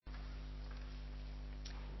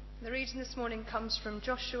The reading this morning comes from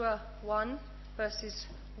Joshua 1, verses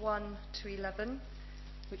 1 to 11,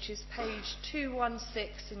 which is page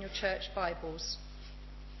 216 in your church Bibles.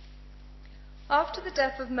 After the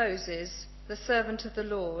death of Moses, the servant of the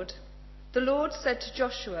Lord said to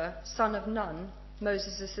Joshua, son of Nun,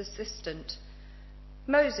 Moses' assistant,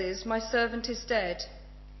 "Moses, my servant, is dead.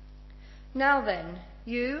 Now then,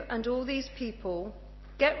 you and all these people,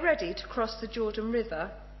 get ready to cross the Jordan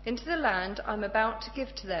River into the land I'm about to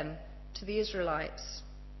give to them, to the Israelites.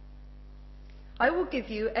 I will give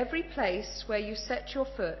you every place where you set your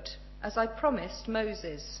foot, as I promised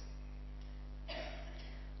Moses.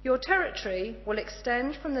 Your territory will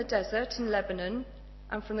extend from the desert in Lebanon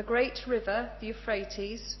and from the great river, the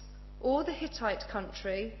Euphrates, all the Hittite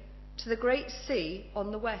country, to the great sea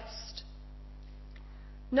on the west.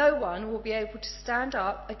 No one will be able to stand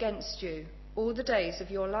up against you all the days of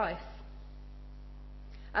your life.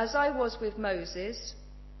 As I was with Moses,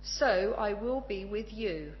 so I will be with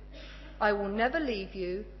you. I will never leave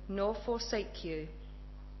you nor forsake you.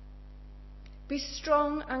 Be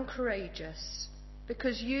strong and courageous,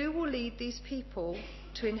 because you will lead these people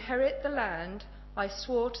to inherit the land I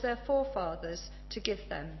swore to their forefathers to give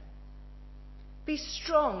them. Be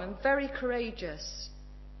strong and very courageous.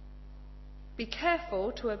 Be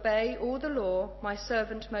careful to obey all the law my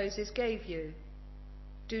servant Moses gave you.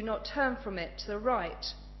 Do not turn from it to the right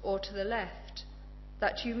or to the left,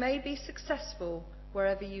 that you may be successful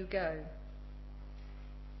wherever you go.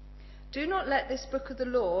 Do not let this book of the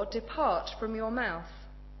law depart from your mouth.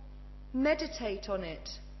 Meditate on it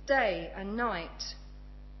day and night,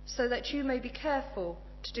 so that you may be careful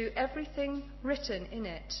to do everything written in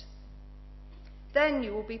it. Then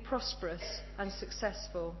you will be prosperous and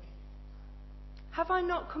successful. Have I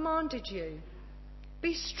not commanded you?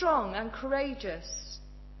 Be strong and courageous.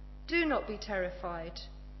 Do not be terrified.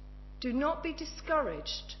 Do not be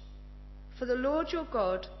discouraged, for the Lord your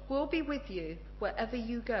God will be with you wherever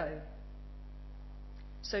you go."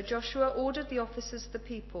 So Joshua ordered the officers of the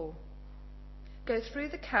people, "Go through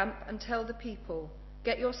the camp and tell the people,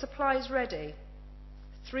 get your supplies ready.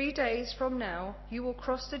 3 days from now you will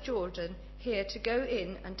cross the Jordan here to go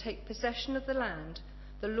in and take possession of the land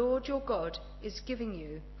the Lord your God is giving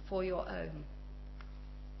you for your own."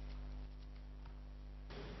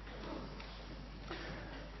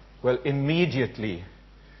 Well, immediately,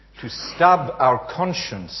 to stab our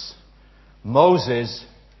conscience, Moses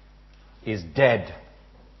is dead.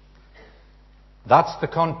 That's the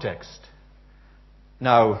context.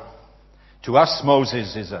 Now, to us,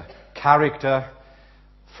 Moses is a character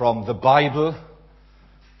from the Bible,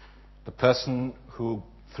 the person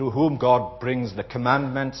through whom God brings the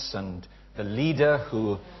commandments and the leader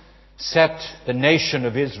who set the nation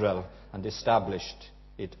of Israel and established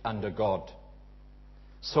it under God.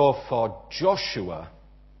 So for Joshua,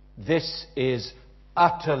 this is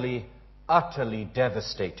utterly, utterly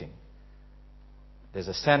devastating. There's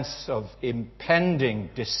a sense of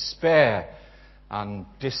impending despair and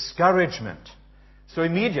discouragement. So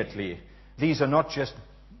immediately, these are not just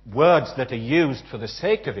words that are used for the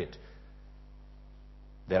sake of it.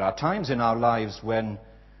 There are times in our lives when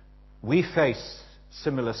we face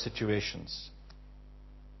similar situations.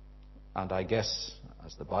 And I guess,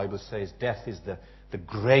 as the Bible says, death is the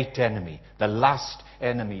great enemy, the last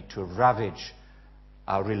enemy to ravage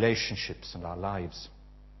our relationships and our lives.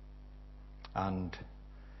 And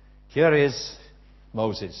here is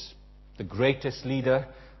Moses, the greatest leader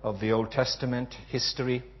of the Old Testament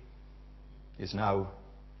history, is now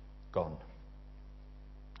gone.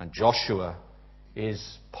 And Joshua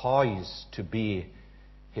is poised to be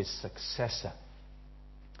his successor.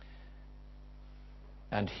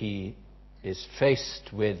 And he is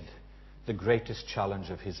faced with the greatest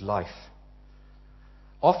challenge of his life.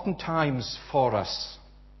 Oftentimes for us,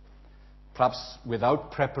 perhaps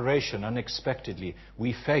without preparation, unexpectedly,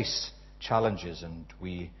 we face challenges and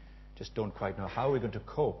we just don't quite know how we're going to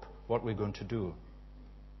cope, what we're going to do.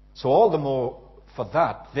 So all the more for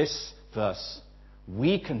that, this verse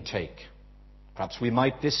we can take. Perhaps we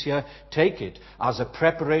might this year take it as a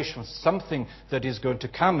preparation, something that is going to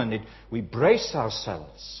come, and we brace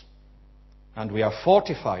ourselves and we are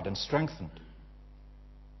fortified and strengthened.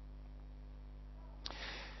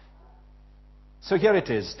 So here it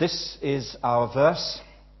is. This is our verse.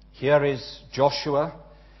 Here is Joshua.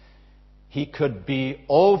 He could be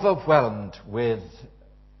overwhelmed with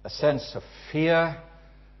a sense of fear,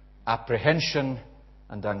 apprehension,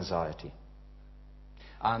 and anxiety.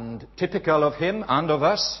 And typical of him and of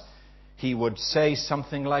us, he would say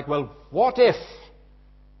something like, well, what if?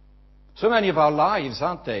 So many of our lives,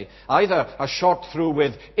 aren't they, either are shot through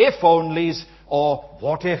with if-onlys or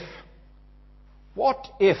what if. What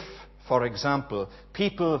if, for example,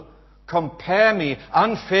 people compare me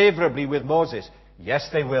unfavorably with Moses? Yes,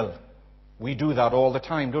 they will. We do that all the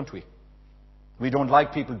time, don't we? We don't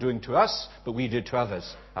like people doing to us, but we do to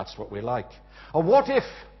others. That's what we like. Or what if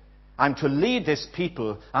I'm to lead this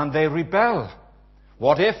people and they rebel?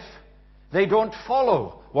 What if they don't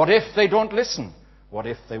follow? What if they don't listen? What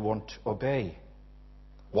if they won't obey?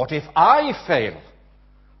 What if I fail?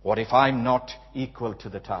 What if I'm not equal to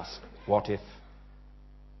the task? What if?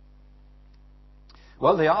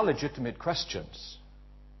 Well, they are legitimate questions.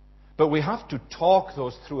 But we have to talk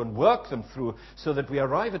those through and work them through so that we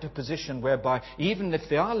arrive at a position whereby, even if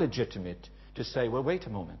they are legitimate, to say, well, wait a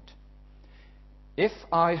moment. If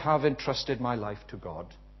I have entrusted my life to God,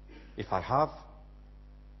 if I have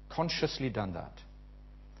consciously done that,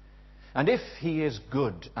 and if He is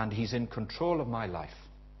good and He's in control of my life,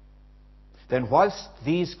 then whilst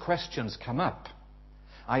these questions come up,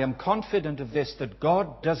 I am confident of this, that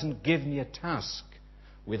God doesn't give me a task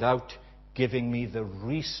without giving me the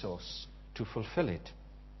resource to fulfill it.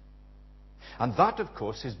 And that, of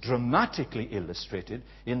course, is dramatically illustrated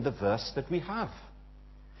in the verse that we have.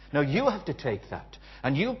 Now, you have to take that,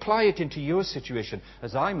 and you apply it into your situation,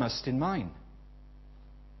 as I must in mine.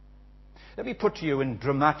 Let me put to you in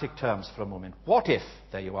dramatic terms for a moment. What if,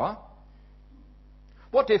 there you are,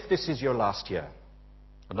 what if this is your last year?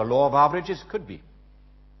 And the law of averages could be.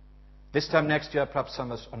 This time next year, perhaps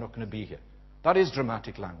some of us are not going to be here. That is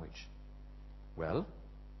dramatic language. Well,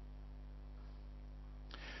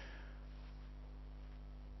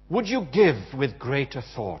 would you give with greater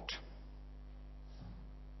thought?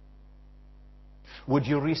 Would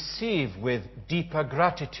you receive with deeper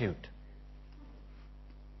gratitude?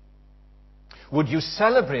 Would you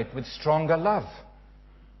celebrate with stronger love?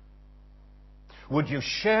 Would you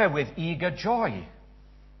share with eager joy?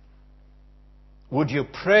 Would you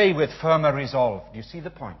pray with firmer resolve? Do you see the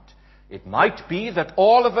point? It might be that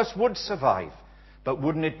all of us would survive, but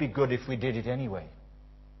wouldn't it be good if we did it anyway?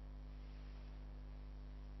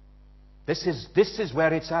 This is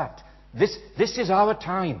where it's at. This is our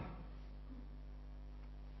time.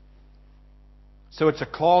 So it's a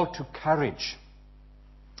call to courage.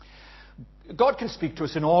 God can speak to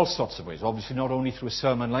us in all sorts of ways, obviously not only through a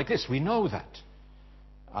sermon like this. We know that.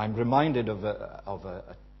 I'm reminded of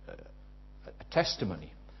a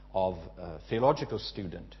testimony of a theological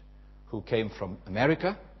student who came from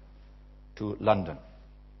America to London.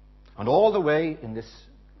 And all the way in this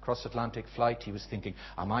cross-Atlantic flight, he was thinking,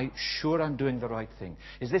 am I sure I'm doing the right thing?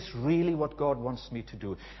 Is this really what God wants me to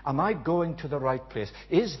do? Am I going to the right place?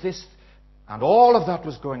 Is this... And all of that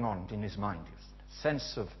was going on in his mind. A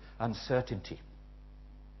sense of uncertainty.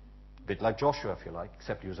 A bit like Joshua, if you like,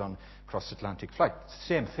 except he was on cross-Atlantic flight.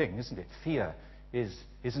 Same thing, isn't it? Fear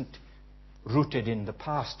isn't rooted in the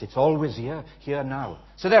past. It's always here now.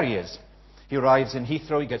 So there he is. He arrives in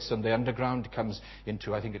Heathrow, he gets on the underground, comes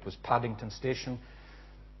into, I think it was Paddington Station.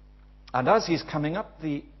 And as he's coming up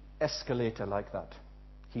the escalator like that,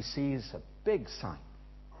 he sees a big sign.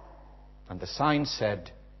 And the sign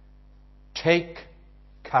said, "Take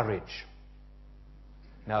courage."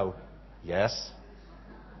 Now, yes,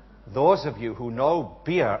 those of you who know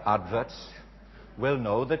beer adverts will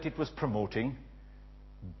know that it was promoting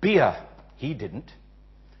beer. He didn't.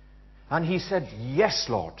 And he said, "Yes,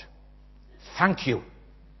 Lord, thank you."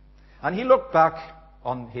 And he looked back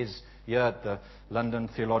on his year at the London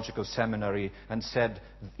Theological Seminary and said,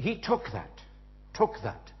 he took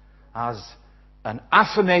that as an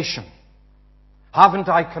affirmation. Haven't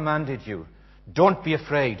I commanded you? Don't be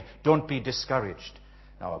afraid. Don't be discouraged.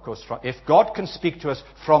 Now, of course, if God can speak to us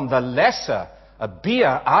from the lesser, a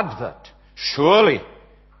beer advert, surely, do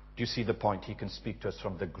you see the point? He can speak to us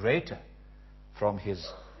from the greater, from his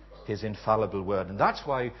infallible word. And that's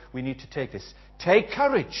why we need to take this. Take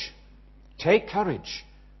courage. Take courage.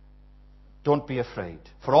 Don't be afraid.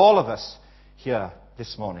 For all of us here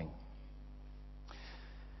this morning,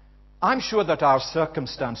 I'm sure that our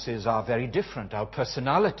circumstances are very different. Our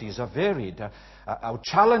personalities are varied. Our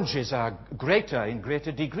challenges are greater in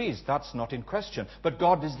greater degrees. That's not in question. But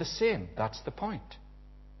God is the same. That's the point.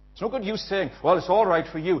 It's no good you saying, well, it's all right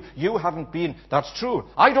for you. You haven't been. That's true.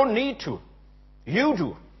 I don't need to. You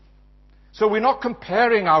do. So we're not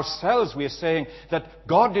comparing ourselves. We're saying that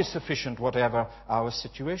God is sufficient whatever our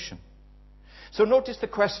situation. So notice the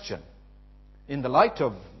question. In the light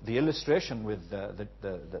of the illustration with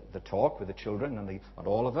the talk with the children and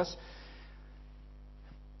all of us,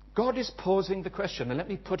 God is posing the question, and let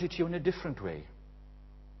me put it to you in a different way,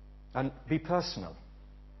 and be personal.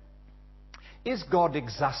 Is God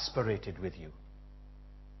exasperated with you?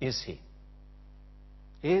 Is He?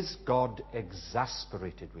 Is God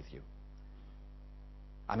exasperated with you?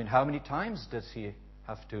 I mean, how many times does he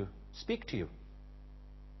have to speak to you?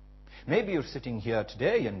 Maybe you're sitting here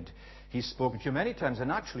today and he's spoken to you many times and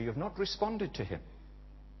actually you've not responded to him.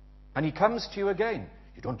 And he comes to you again.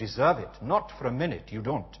 You don't deserve it. Not for a minute. You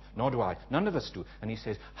don't. Nor do I. None of us do. And he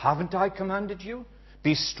says, haven't I commanded you?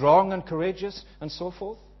 Be strong and courageous and so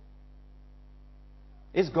forth.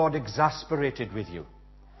 Is God exasperated with you?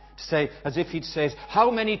 Say, as if he'd say,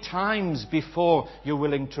 how many times before you're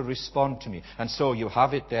willing to respond to me? And so you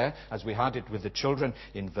have it there, as we had it with the children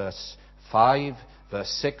in verse 5, verse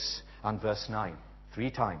 6, and verse 9.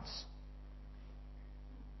 3 times.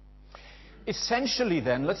 Essentially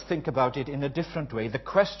then, let's think about it in a different way. The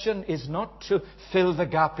question is not to fill the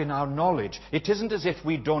gap in our knowledge. It isn't as if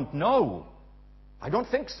we don't know. I don't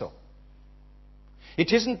think so.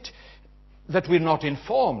 It isn't that we're not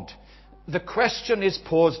informed. The question is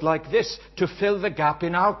posed like this, to fill the gap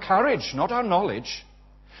in our courage, not our knowledge.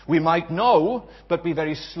 We might know, but be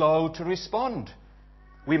very slow to respond.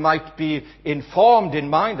 We might be informed in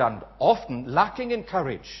mind and often lacking in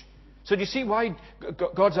courage. So do you see why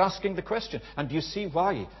God's asking the question? And do you see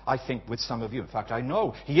why, I think, with some of you, in fact, I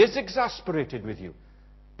know, he is exasperated with you.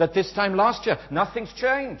 That this time last year, nothing's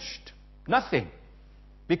changed. Nothing.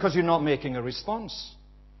 Because you're not making a response.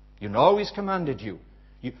 You know he's commanded you.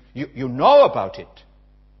 You know about it,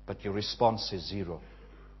 but your response is 0.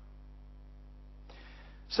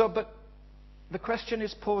 So, but the question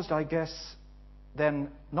is posed, I guess, then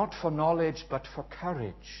not for knowledge, but for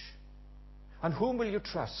courage. And whom will you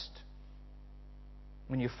trust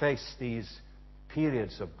when you face these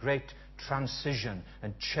periods of great transition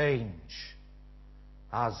and change,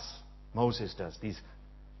 as Moses does, these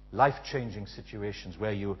life-changing situations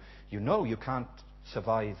where you know you can't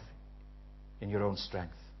survive in your own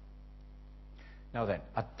strength. Now then,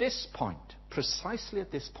 at this point, precisely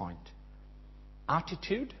at this point,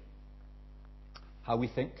 attitude, how we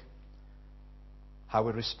think, how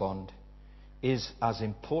we respond, is as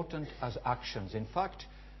important as actions. In fact,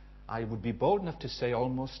 I would be bold enough to say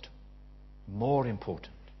almost more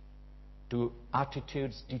important. Do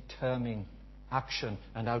attitudes determine action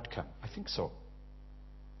and outcome? I think so.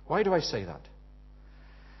 Why do I say that?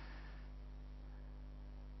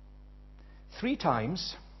 3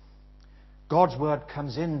 times, God's word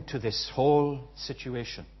comes into this whole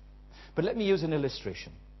situation. But let me use an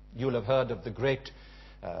illustration. You'll have heard of the great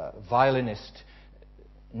violinist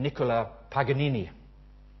Nicola Paganini,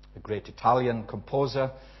 a great Italian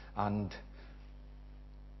composer and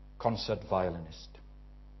concert violinist.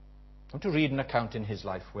 I want to read an account in his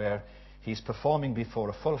life where he's performing before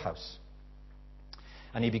a full house.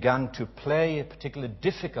 And he began to play a particularly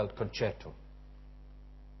difficult concerto.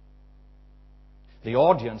 The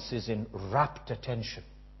audience is in rapt attention.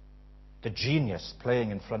 The genius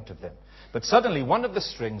playing in front of them. But suddenly one of the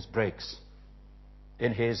strings breaks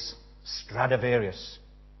in his Stradivarius.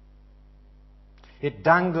 It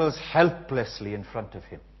dangles helplessly in front of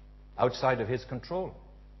him, outside of his control.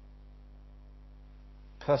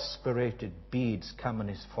 Perspirated beads come on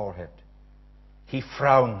his forehead. He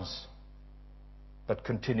frowns, but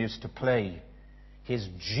continues to play, his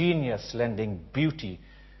genius lending beauty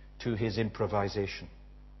to his improvisation.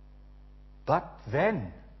 But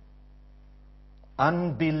then,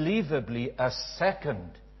 unbelievably, a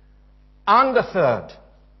second and a third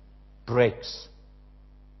breaks.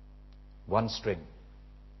 One string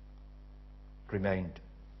remained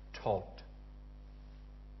taut.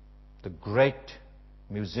 The great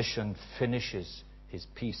musician finishes his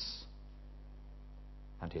piece,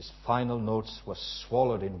 and his final notes were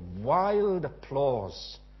swallowed in wild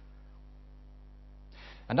applause.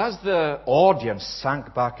 And as the audience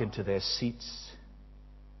sank back into their seats,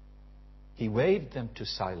 he waved them to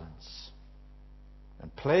silence.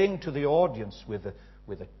 And playing to the audience with a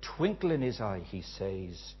twinkle in his eye, he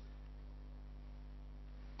says,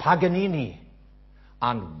 Paganini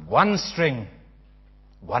and one string.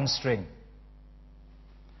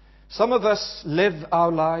 Some of us live our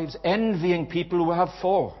lives envying people who have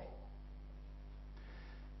 4.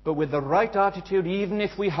 But with the right attitude, even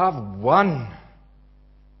if we have 1,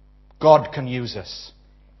 God can use us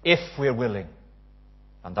if we're willing.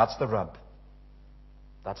 And that's the rub.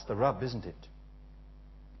 That's the rub, isn't it?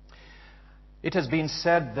 It has been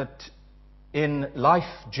said that in life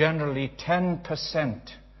generally 10%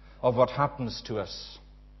 of what happens to us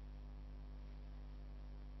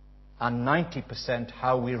and 90%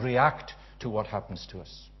 how we react to what happens to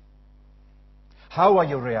us. How are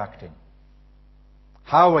you reacting?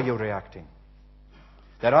 How are you reacting?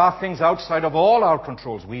 There are things outside of all our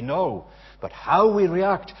controls, we know. But how we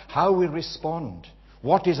react, how we respond,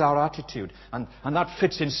 what is our attitude? And that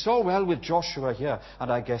fits in so well with Joshua here,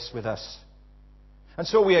 and I guess with us. And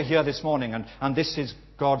so we are here this morning, and this is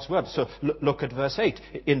God's word. So look at verse 8.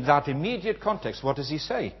 In that immediate context, what does he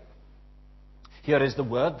say? Here is the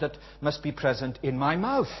word that must be present in my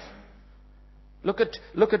mouth. Look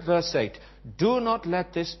at verse 8. Do not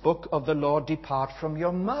let this book of the law depart from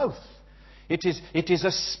your mouth. It is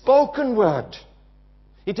a spoken word.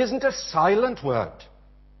 It isn't a silent word.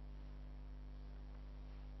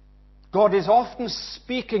 God is often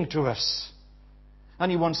speaking to us,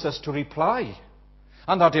 and he wants us to reply.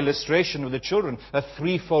 And that illustration with the children, a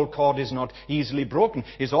threefold cord is not easily broken,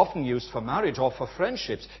 is often used for marriage or for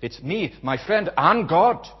friendships. It's me, my friend, and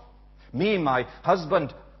God. Me, my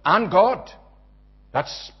husband, and God.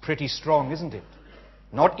 That's pretty strong, isn't it?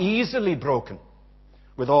 Not easily broken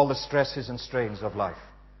with all the stresses and strains of life.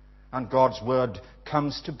 And God's word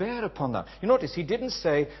comes to bear upon that. You notice he didn't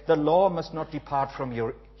say the law must not depart from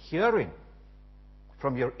your hearing,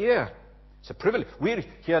 from your ear. It's a privilege. We're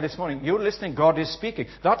here this morning. You're listening. God is speaking.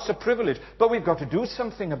 That's a privilege. But we've got to do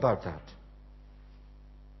something about that.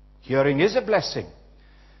 Hearing is a blessing.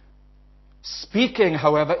 Speaking,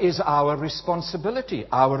 however, is our responsibility,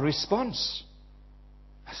 our response.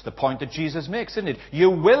 That's the point that Jesus makes, isn't it? You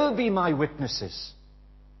will be my witnesses.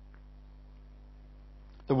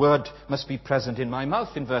 The word must be present in my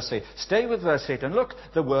mouth in verse 8. Stay with verse 8 and look.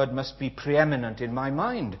 The word must be preeminent in my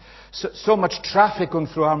mind. So much traffic going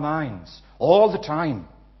through our minds all the time.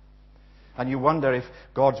 And you wonder if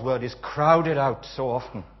God's word is crowded out so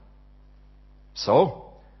often.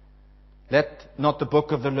 So, let not the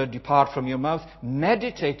book of the law depart from your mouth.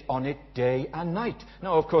 Meditate on it day and night.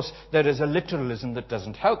 Now, of course, there is a literalism that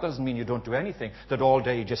doesn't help. That doesn't mean you don't do anything. That all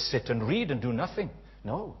day you just sit and read and do nothing.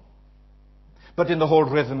 No. But in the whole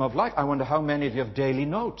rhythm of life, I wonder how many of you have daily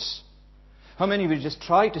notes. How many of you just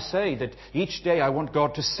try to say that each day I want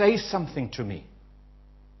God to say something to me.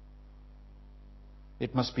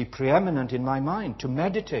 It must be preeminent in my mind to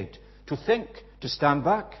meditate, to think, to stand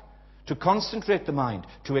back, to concentrate the mind,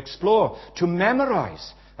 to explore, to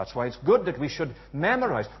memorize. That's why it's good that we should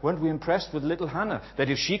memorize. Weren't we impressed with little Hannah? That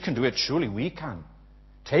if she can do it, surely we can.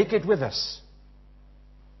 Take it with us.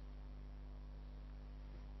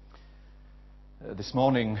 This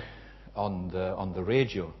morning on the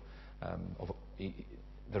radio,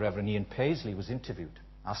 the Reverend Ian Paisley was interviewed,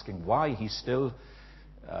 asking why he still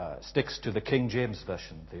sticks to the King James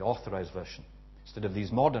Version, the authorized version, instead of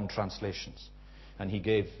these modern translations. And he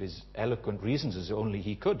gave his eloquent reasons as only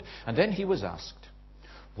he could. And then he was asked,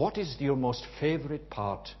 what is your most favorite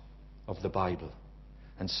part of the Bible?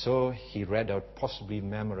 And so he read out, possibly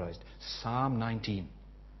memorized, Psalm 19.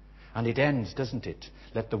 And it ends, doesn't it?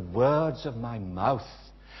 Let the words of my mouth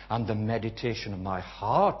and the meditation of my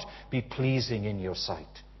heart be pleasing in your sight.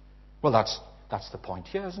 Well, that's the point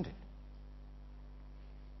here, isn't it?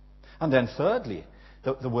 And then thirdly,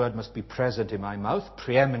 the word must be present in my mouth,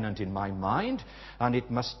 preeminent in my mind, and it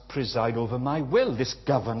must preside over my will. This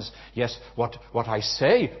governs, yes, what I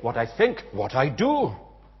say, what I think, what I do.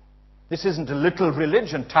 This isn't a little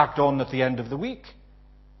religion tacked on at the end of the week.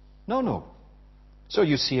 No. So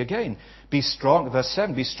you see again, be strong, verse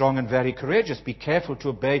 7, be strong and very courageous. Be careful to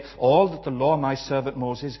obey all that the law my servant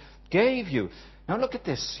Moses gave you. Now look at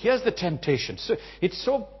this. Here's the temptation. So, it's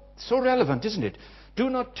so relevant, isn't it? Do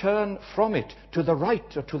not turn from it to the right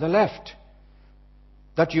or to the left,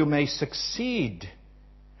 that you may succeed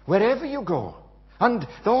wherever you go. And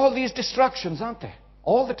there are all these distractions, aren't there?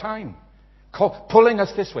 All the time. Pulling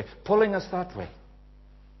us this way, pulling us that way.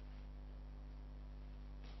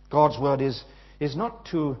 God's word is not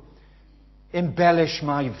to embellish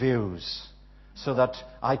my views so that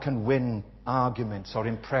I can win arguments or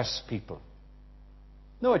impress people.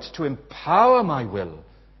 No, it's to empower my will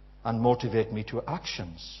and motivate me to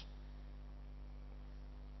actions.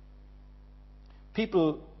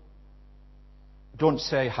 People don't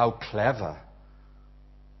say how clever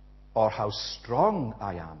or how strong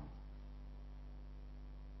I am.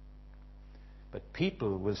 But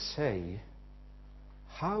people will say,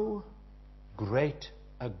 how great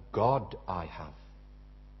a God I have.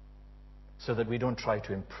 So that we don't try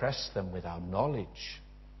to impress them with our knowledge.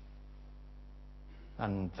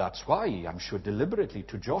 And that's why, I'm sure deliberately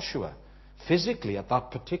to Joshua, physically at that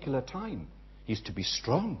particular time, he's to be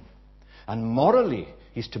strong. And morally,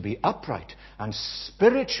 he's to be upright. And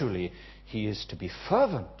spiritually, he is to be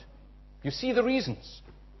fervent. You see the reasons.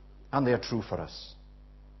 And they are true for us.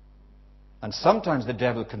 And sometimes the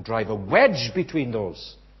devil can drive a wedge between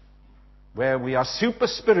those, where we are super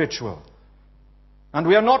spiritual and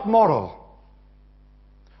we are not moral,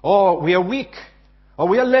 or we are weak, or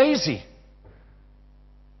we are lazy.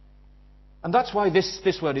 And that's why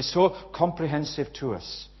this word is so comprehensive to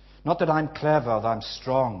us. Not that I'm clever, that I'm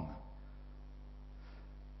strong,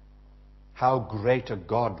 how great a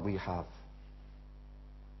God we have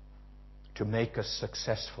to make us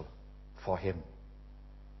successful for Him.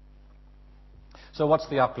 So what's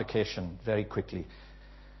the application, very quickly?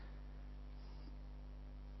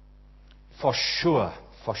 For sure,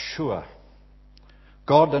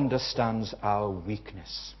 God understands our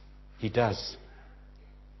weakness. He does.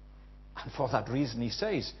 And for that reason He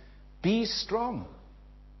says, be strong.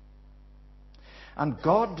 And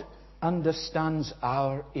God understands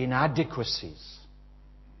our inadequacies.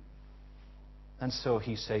 And so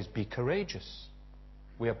He says, be courageous.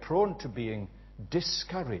 We are prone to being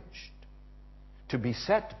discouraged, to be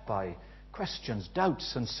set by questions,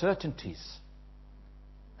 doubts, uncertainties.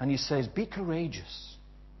 And He says, be courageous.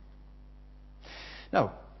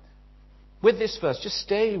 Now, with this verse, just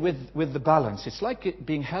stay with the balance. It's like it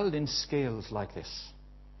being held in scales like this.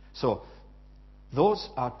 So, those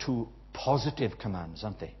are two positive commands,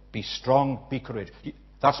 aren't they? Be strong, be courageous.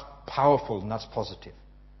 That's powerful and that's positive.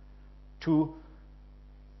 Two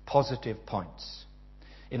positive points.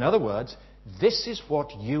 In other words, this is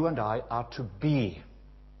what you and I are to be.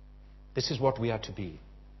 This is what we are to be.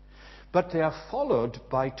 But they are followed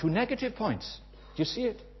by two negative points. Do you see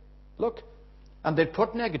it? Look. And they're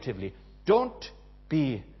put negatively. Don't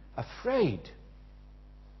be afraid.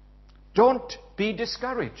 Don't be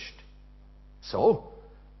discouraged. So,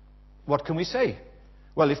 what can we say?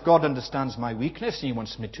 Well, if God understands my weakness and He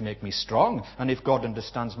wants me to make me strong, and if God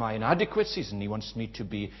understands my inadequacies and He wants me to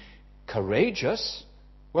be courageous,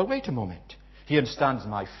 well, wait a moment. He understands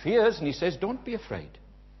my fears and He says, don't be afraid.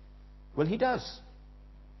 Well, He does.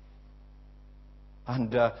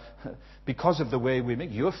 And because of the way we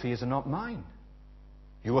make, your fears are not mine.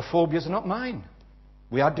 Your phobias are not mine.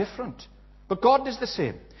 We are different. But God is the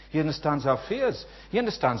same. He understands our fears. He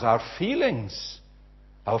understands our feelings.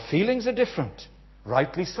 Our feelings are different.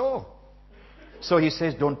 Rightly so. So He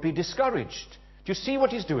says, don't be discouraged. Do you see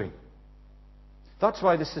what He's doing? That's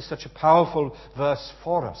why this is such a powerful verse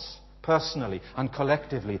for us, personally and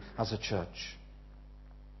collectively as a church.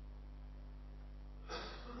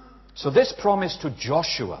 So this promise to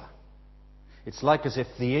Joshua, it's like as if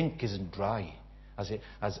the ink isn't dry as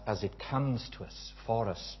it comes to us, for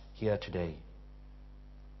us here today.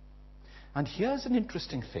 And here's an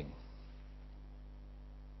interesting thing.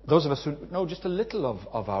 Those of us who know just a little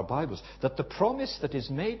of our Bibles, that the promise that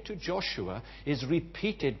is made to Joshua is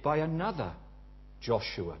repeated by another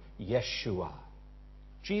Joshua, Yeshua,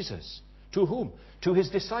 Jesus. To whom? To His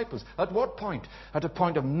disciples. At what point? At a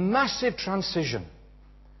point of massive transition.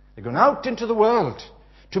 They're going out into the world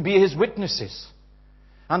to be His witnesses.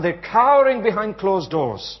 And they're cowering behind closed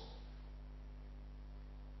doors.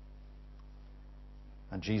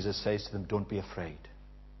 And Jesus says to them, don't be afraid.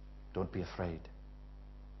 Don't be afraid.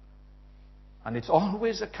 And it's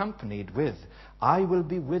always accompanied with, I will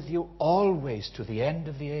be with you always to the end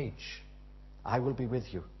of the age. I will be with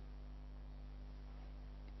you.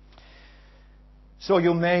 So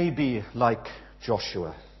you may be like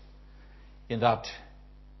Joshua in that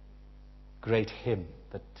great hymn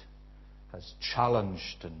that has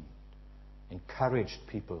challenged and encouraged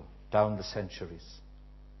people down the centuries.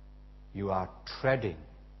 You are treading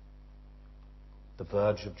the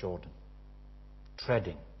verge of Jordan.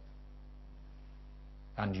 Treading.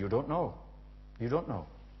 And you don't know. You don't know.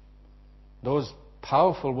 Those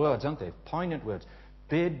powerful words, aren't they? Poignant words.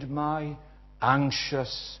 Bid my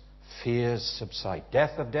anxious fears subside.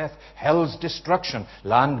 Death of death, hell's destruction,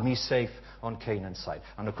 land me safe on Canaan's side.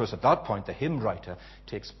 And of course at that point the hymn writer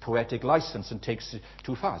takes poetic license and takes it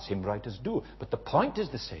too far, as hymn writers do. But the point is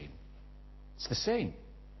the same. It's the same.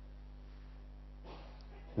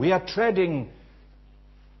 We are treading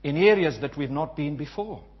in areas that we've not been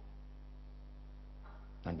before.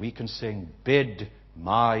 And we can sing, bid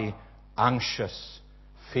my anxious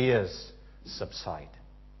fears subside.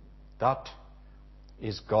 That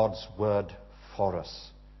is God's word for us.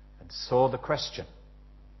 And so the question,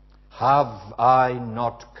 have I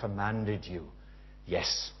not commanded you?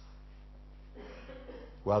 Yes.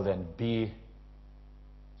 Well then, be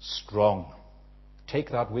strong.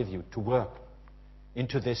 Take that with you to work,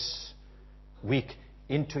 into this week,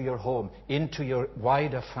 into your home, into your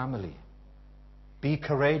wider family. Be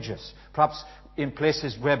courageous. Perhaps in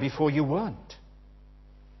places where before you weren't.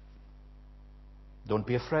 Don't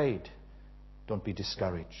be afraid. Don't be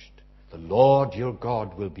discouraged. The Lord your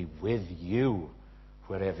God will be with you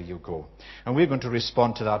wherever you go. And we're going to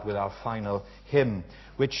respond to that with our final hymn,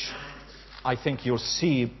 which I think you'll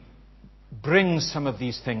see brings some of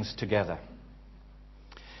these things together.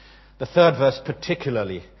 The third verse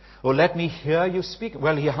particularly. Oh, let me hear you speak.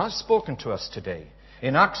 Well, He has spoken to us today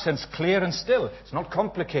in accents clear and still. It's not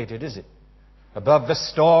complicated, is it? above the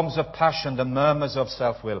storms of passion, the murmurs of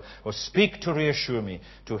self-will. O speak to reassure me,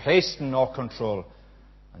 to hasten or control,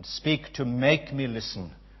 and speak to make me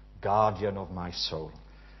listen, guardian of my soul.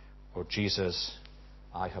 O Jesus,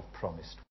 I have promised.